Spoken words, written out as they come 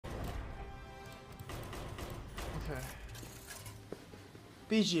Okay.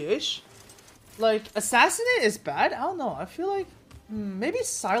 BGH? Like, Assassinate is bad? I don't know. I feel like... maybe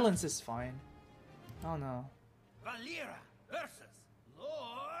Silence is fine. I don't know.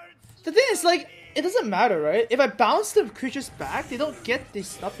 The thing is, like, it doesn't matter, right? If I bounce the creatures back, they don't get this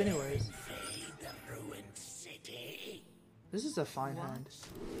stuff anyways. This is a fine hand.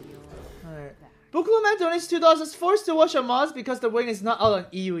 Alright. Bookluman donates $2. Is forced to watch Amaz because the wing is not out on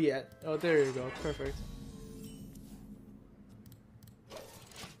EU yet. Oh, there you go. Perfect.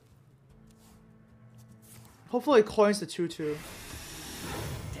 Hopefully it coins the 2-2.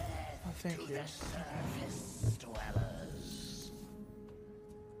 Oh, thank you.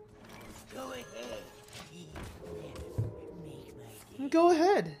 Go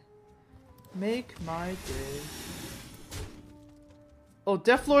ahead. Make my day. Oh,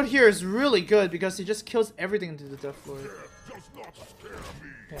 Deathlord here is really good because he just kills everything into the Deathlord.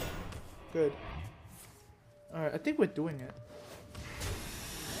 Yeah, good. Alright, I think we're doing it.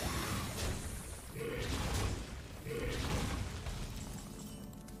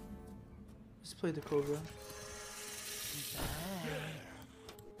 Let's play the Cobra.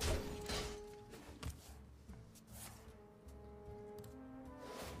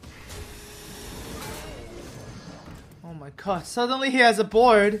 Oh my god, suddenly he has a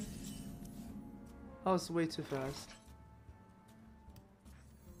board! That was way too fast.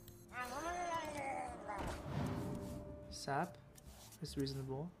 Sap is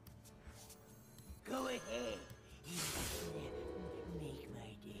reasonable. Go ahead. Make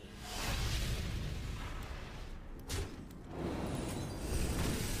my day.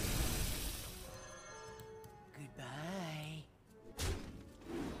 Goodbye.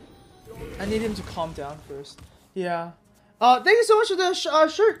 I need him to calm down first. Yeah. Thank you so much for the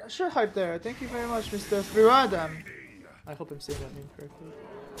shirt hype there. Thank you very much, Mr. Viradam. I hope I'm saying that name correctly.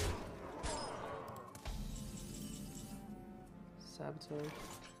 Sabotage.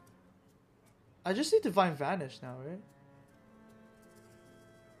 I just need Divine Vanish now, right?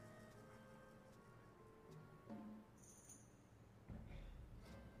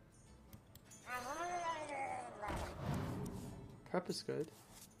 Prep is good.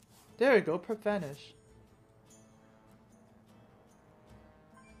 There we go, Prep Vanish.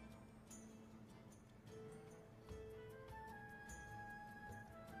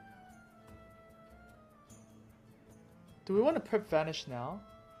 Do we want to Prep Vanish now?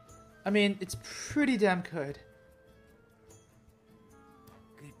 I mean, it's pretty damn good.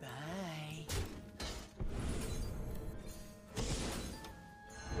 Goodbye.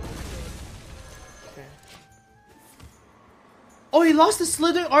 Okay. Oh, he lost the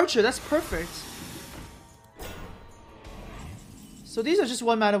Slithering Archer. That's perfect. So these are just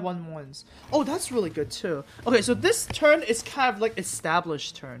 1-mana 1/1s. Oh, that's really good too. Okay, so this turn is kind of like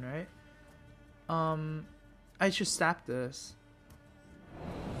established turn, right? I should sap this.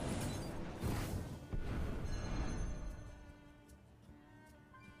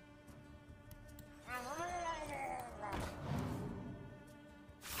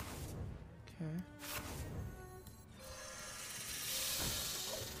 Okay.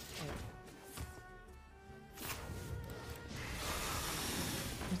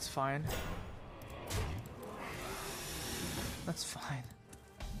 It's fine. That's fine.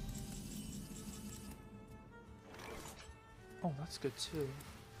 Oh, that's good too.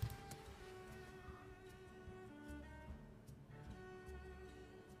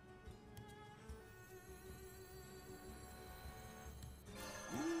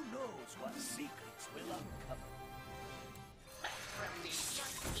 Who knows what secrets will uncover?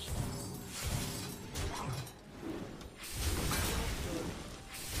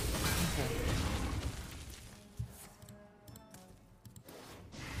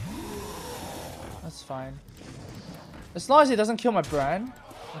 That's fine. As long as he doesn't kill my brand.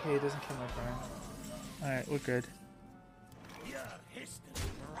 Okay, he doesn't kill my brand. Alright, we're good.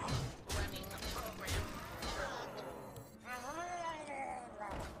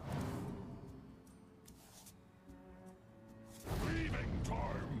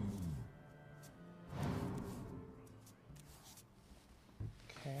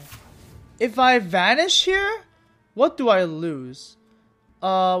 Okay. If I vanish here, what do I lose?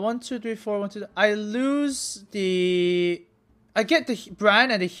 1, 2, 3, 4, 1, 2. I lose the. I get the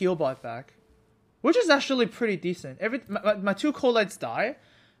brand and the heal bot back, which is actually pretty decent. My 2 Coalites die,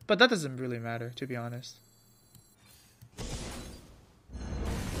 but that doesn't really matter, to be honest.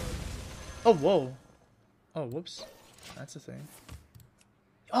 Oh whoa! Oh whoops, that's a thing.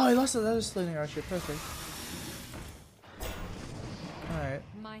 Oh, I lost another Slithering Archer. Perfect. All right.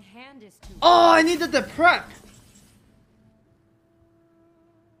 My hand is too. Oh, I needed the prep.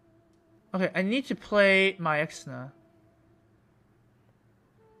 Okay, I need to play my Exna.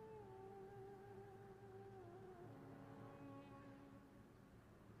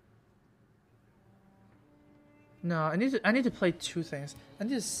 No, I need to play two things. I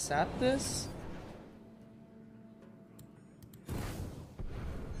need to sap this.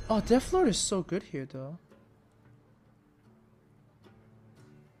 Oh, Death Lord is so good here though.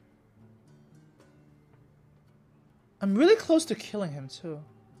 I'm really close to killing him too.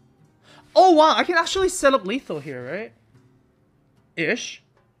 Oh wow, I can actually set up lethal here, right? Ish.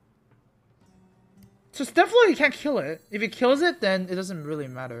 So it's definitely he can't kill it. If he kills it, then it doesn't really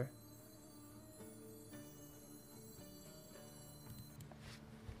matter.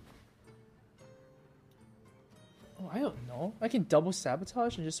 Oh, I don't know. I can double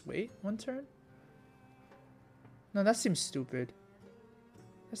sabotage and just wait one turn? No, that seems stupid.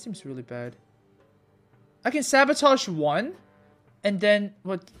 That seems really bad. I can sabotage one, and then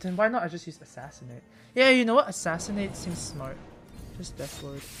what? Then why not I just use assassinate? Yeah, you know what? Assassinate seems smart. Just Death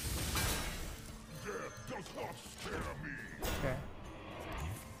Lord. Okay.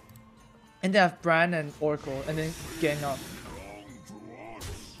 And then I have Bran and Oracle, and then gang up.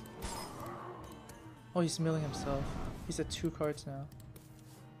 Oh, he's milling himself. He's at 2 cards now.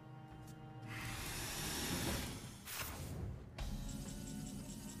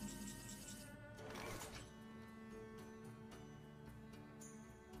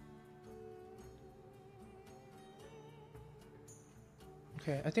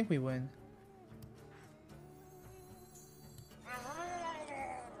 Okay, I think we win.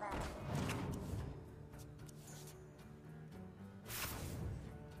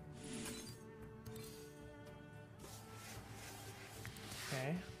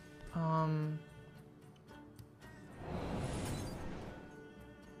 Okay.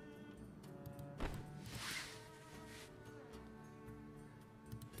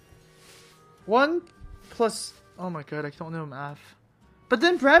 One plus. Oh my god, I don't know math. But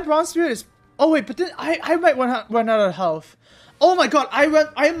then Bronze Spirit is. Oh wait, but then I might run out of health. Oh my god,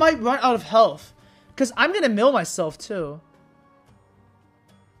 I might run out of health, cause I'm gonna mill myself too.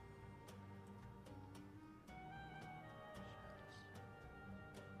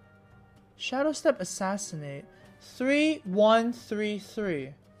 Shadow Step Assassinate.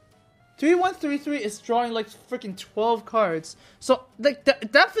 3-1-3-3. 3-1-3-3 is drawing like freaking 12 cards. So like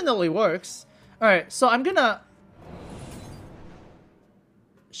that definitely works. Alright, so I'm gonna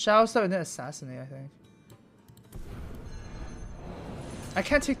Shadow Step and then Assassinate, I think. I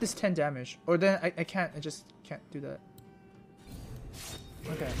can't take this 10 damage. Or then I just can't do that.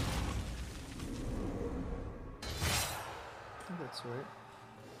 Okay. I think that's right.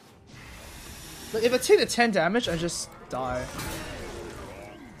 But if I take the 10 damage, I just die.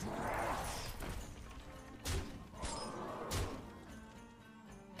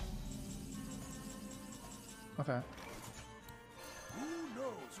 Okay. Who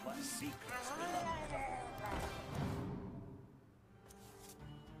knows what secrets will uncover?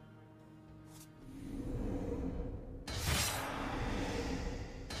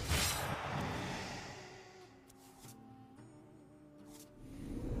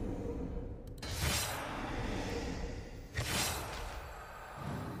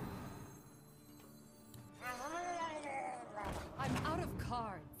 I'm out of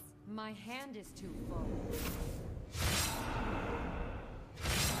cards. My hand is too full.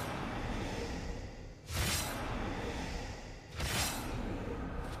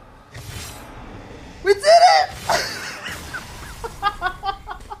 We did it!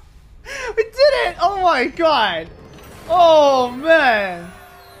 We did it! Oh my god! Oh man!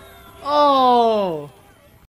 Oh!